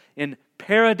Yahweh. But in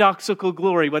paradoxical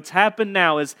glory, what's happened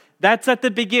now is that's at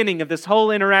the beginning of this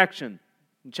whole interaction.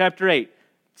 In chapter 8,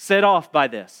 set off by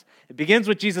this. It begins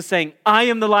with Jesus saying, I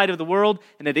am the light of the world,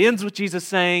 and it ends with Jesus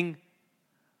saying,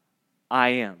 I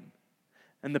am.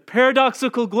 And the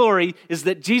paradoxical glory is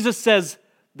that Jesus says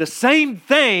the same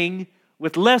thing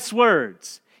with less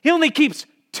words. He only keeps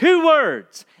 2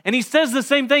 words. And He says the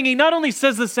same thing. He not only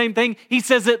says the same thing, He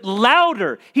says it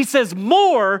louder. He says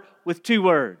more with 2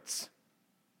 words.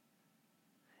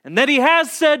 And that He has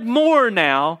said more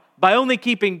now by only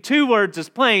keeping 2 words is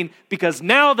plain, because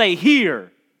now they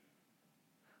hear.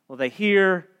 Well, they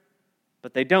hear,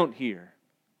 but they don't hear.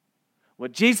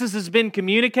 What Jesus has been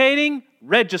communicating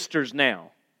registers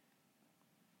now.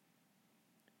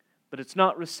 But it's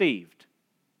not received.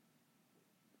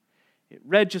 It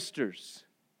registers,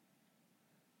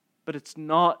 but it's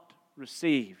not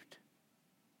received.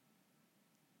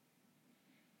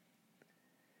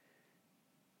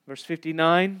 Verse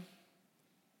 59,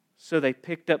 so they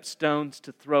picked up stones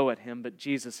to throw at Him, but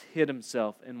Jesus hid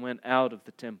Himself and went out of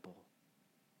the temple.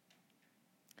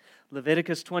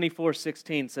 Leviticus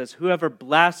 24:16 says, whoever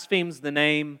blasphemes the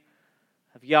name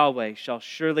of Yahweh shall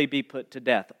surely be put to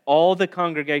death. All the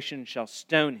congregation shall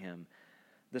stone him,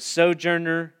 the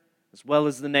sojourner as well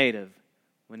as the native.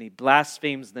 When he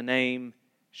blasphemes the name,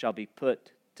 shall be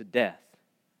put to death.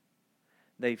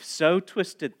 They've so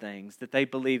twisted things that they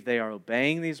believe they are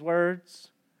obeying these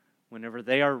words whenever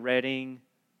they are ready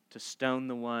to stone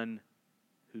the one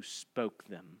who spoke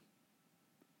them.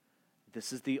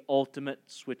 This is the ultimate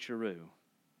switcheroo,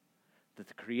 that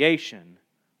the creation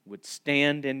would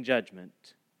stand in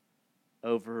judgment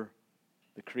over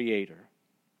the Creator.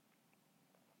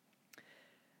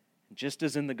 Just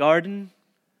as in the garden,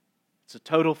 it's a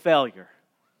total failure.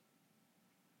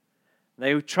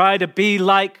 They try to be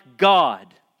like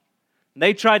God.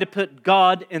 They try to put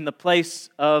God in the place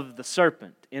of the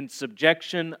serpent, in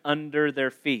subjection under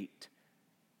their feet.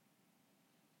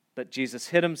 But Jesus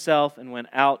hid Himself and went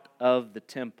out of the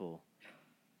temple.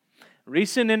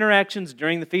 Recent interactions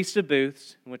during the Feast of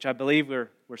Booths, in which I believe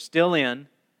we're still in,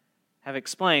 have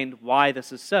explained why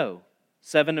this is so.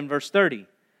 7 and verse 30.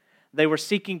 They were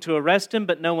seeking to arrest him,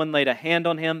 but no one laid a hand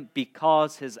on him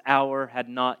because his hour had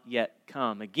not yet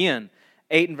come. Again,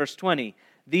 8 and verse 20.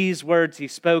 These words he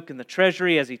spoke in the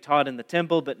treasury as he taught in the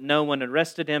temple, but no one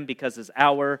arrested him because his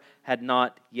hour had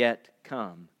not yet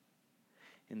come.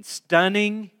 In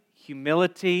stunning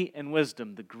humility and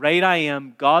wisdom, the great I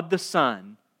Am, God the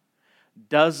Son,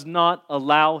 does not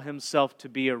allow himself to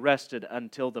be arrested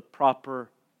until the proper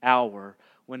hour,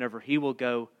 whenever he will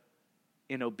go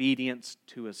in obedience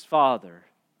to his Father,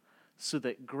 so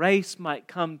that grace might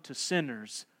come to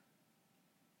sinners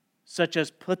such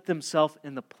as put themselves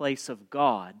in the place of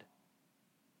God,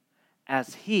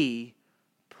 as he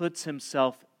puts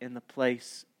himself in the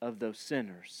place of those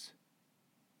sinners.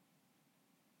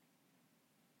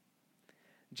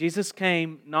 Jesus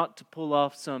came not to pull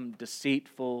off some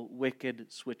deceitful, wicked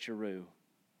switcheroo,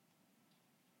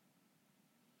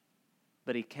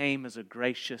 but he came as a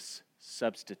gracious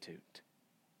substitute.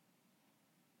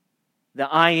 The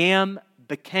I Am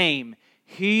became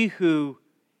he who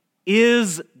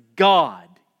is God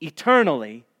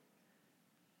eternally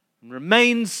and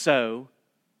remains so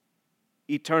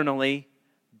eternally,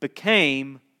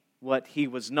 became what he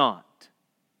was not,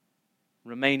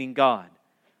 remaining God.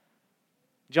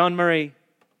 John Murray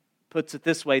puts it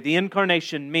this way: the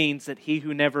incarnation means that he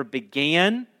who never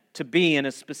began to be in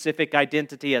a specific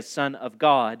identity as Son of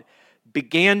God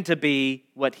began to be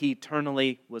what he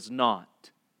eternally was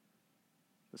not,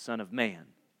 the Son of Man.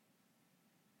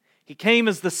 He came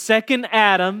as the second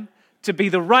Adam to be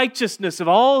the righteousness of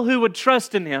all who would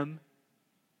trust in him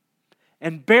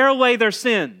and bear away their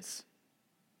sins.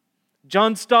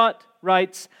 John Stott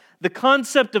writes, the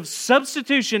concept of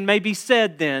substitution may be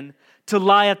said then to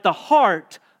lie at the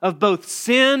heart of both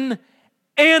sin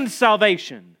and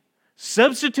salvation.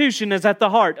 Substitution is at the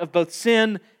heart of both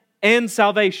sin and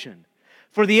salvation.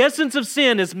 For the essence of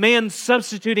sin is man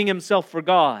substituting himself for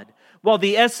God, while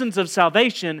the essence of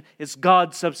salvation is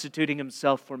God substituting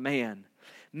himself for man.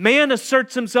 Man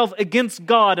asserts himself against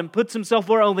God and puts himself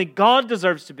where only God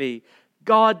deserves to be.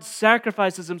 God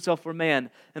sacrifices himself for man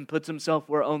and puts himself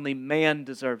where only man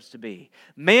deserves to be.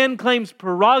 Man claims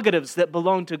prerogatives that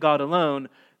belong to God alone.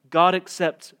 God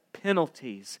accepts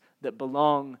penalties that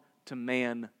belong to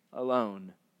man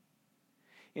alone.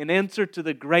 In answer to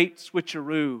the great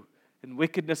switcheroo and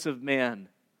wickedness of man,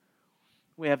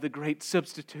 we have the great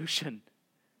substitution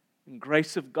and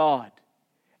grace of God.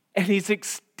 And He's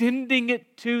extending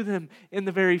it to them in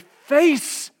the very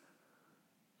face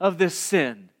of this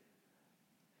sin.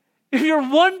 If you're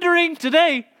wondering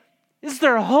today, is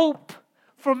there hope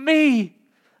for me,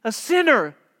 a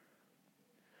sinner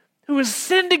who has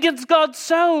sinned against God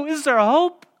so? Is there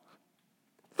hope?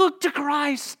 Look to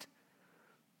Christ.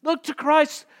 Look to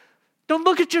Christ. Don't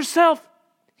look at yourself.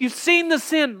 You've seen the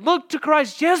sin. Look to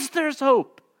Christ. Yes, there's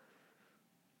hope.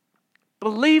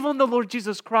 Believe on the Lord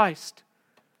Jesus Christ,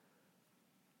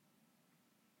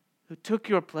 who took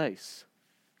your place.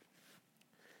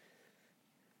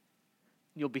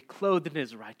 You'll be clothed in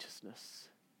His righteousness.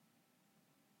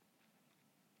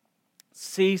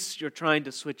 Cease your trying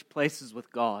to switch places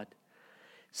with God.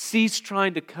 Cease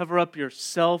trying to cover up your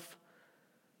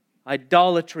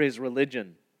self-idolatry as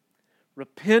religion.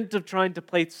 Repent of trying to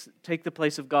take the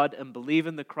place of God and believe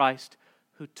in the Christ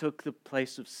who took the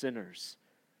place of sinners.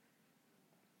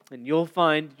 And you'll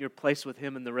find your place with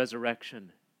Him in the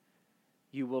resurrection.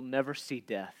 You will never see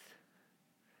death.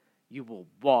 You will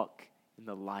walk in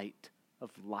the light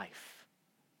of life.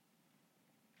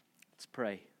 Let's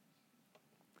pray.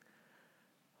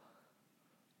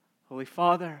 Holy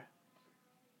Father,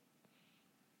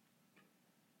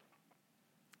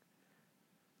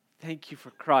 thank you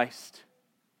for Christ.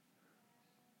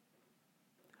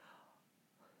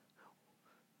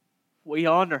 We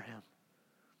honor Him.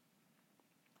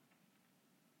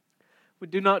 We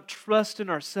do not trust in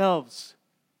ourselves.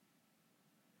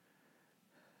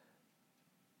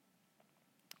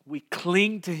 We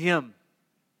cling to Him.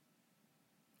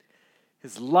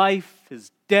 His life,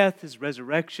 His death, His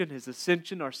resurrection, His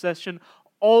ascension, our session,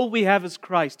 all we have is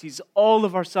Christ. He's all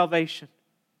of our salvation.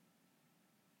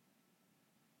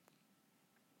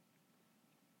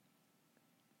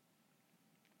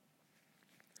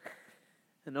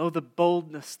 And oh, the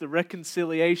boldness, the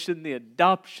reconciliation, the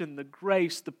adoption, the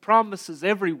grace, the promises,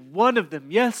 every one of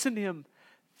them, yes, in Him.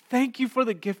 Thank you for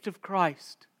the gift of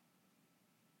Christ.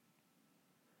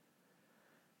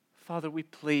 Father, we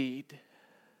plead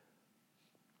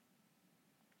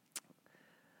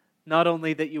not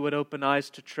only that you would open eyes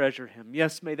to treasure Him.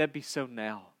 Yes, may that be so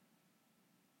now.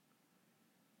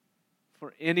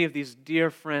 For any of these dear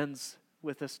friends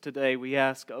with us today, we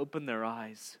ask, open their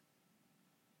eyes.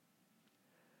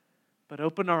 but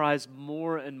open our eyes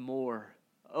more and more.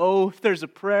 Oh, if there's a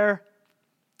prayer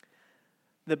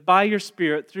that by your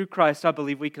Spirit, through Christ, I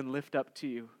believe we can lift up to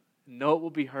you and know it will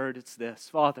be heard, it's this: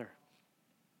 Father,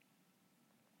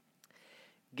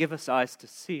 give us eyes to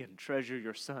see and treasure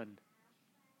your Son.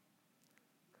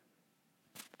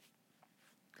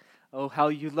 Oh, how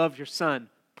you love your Son.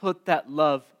 Put that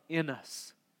love in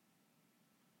us.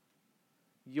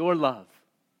 Your love,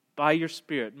 by your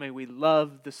Spirit, may we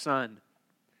love the Son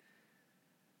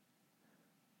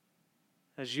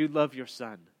as you love your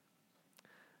Son.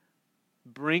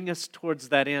 Bring us towards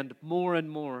that end more and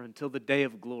more until the day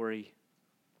of glory,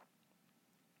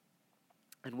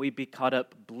 and we be caught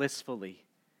up blissfully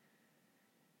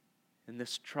in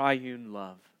this triune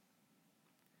love.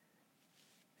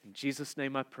 In Jesus'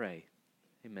 name I pray.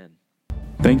 Amen.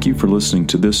 Thank you for listening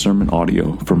to this sermon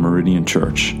audio from Meridian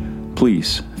Church.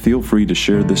 Please feel free to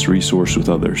share this resource with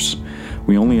others.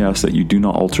 We only ask that you do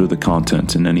not alter the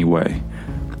content in any way.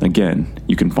 Again,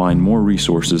 you can find more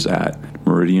resources at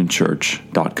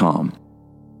meridianchurch.com.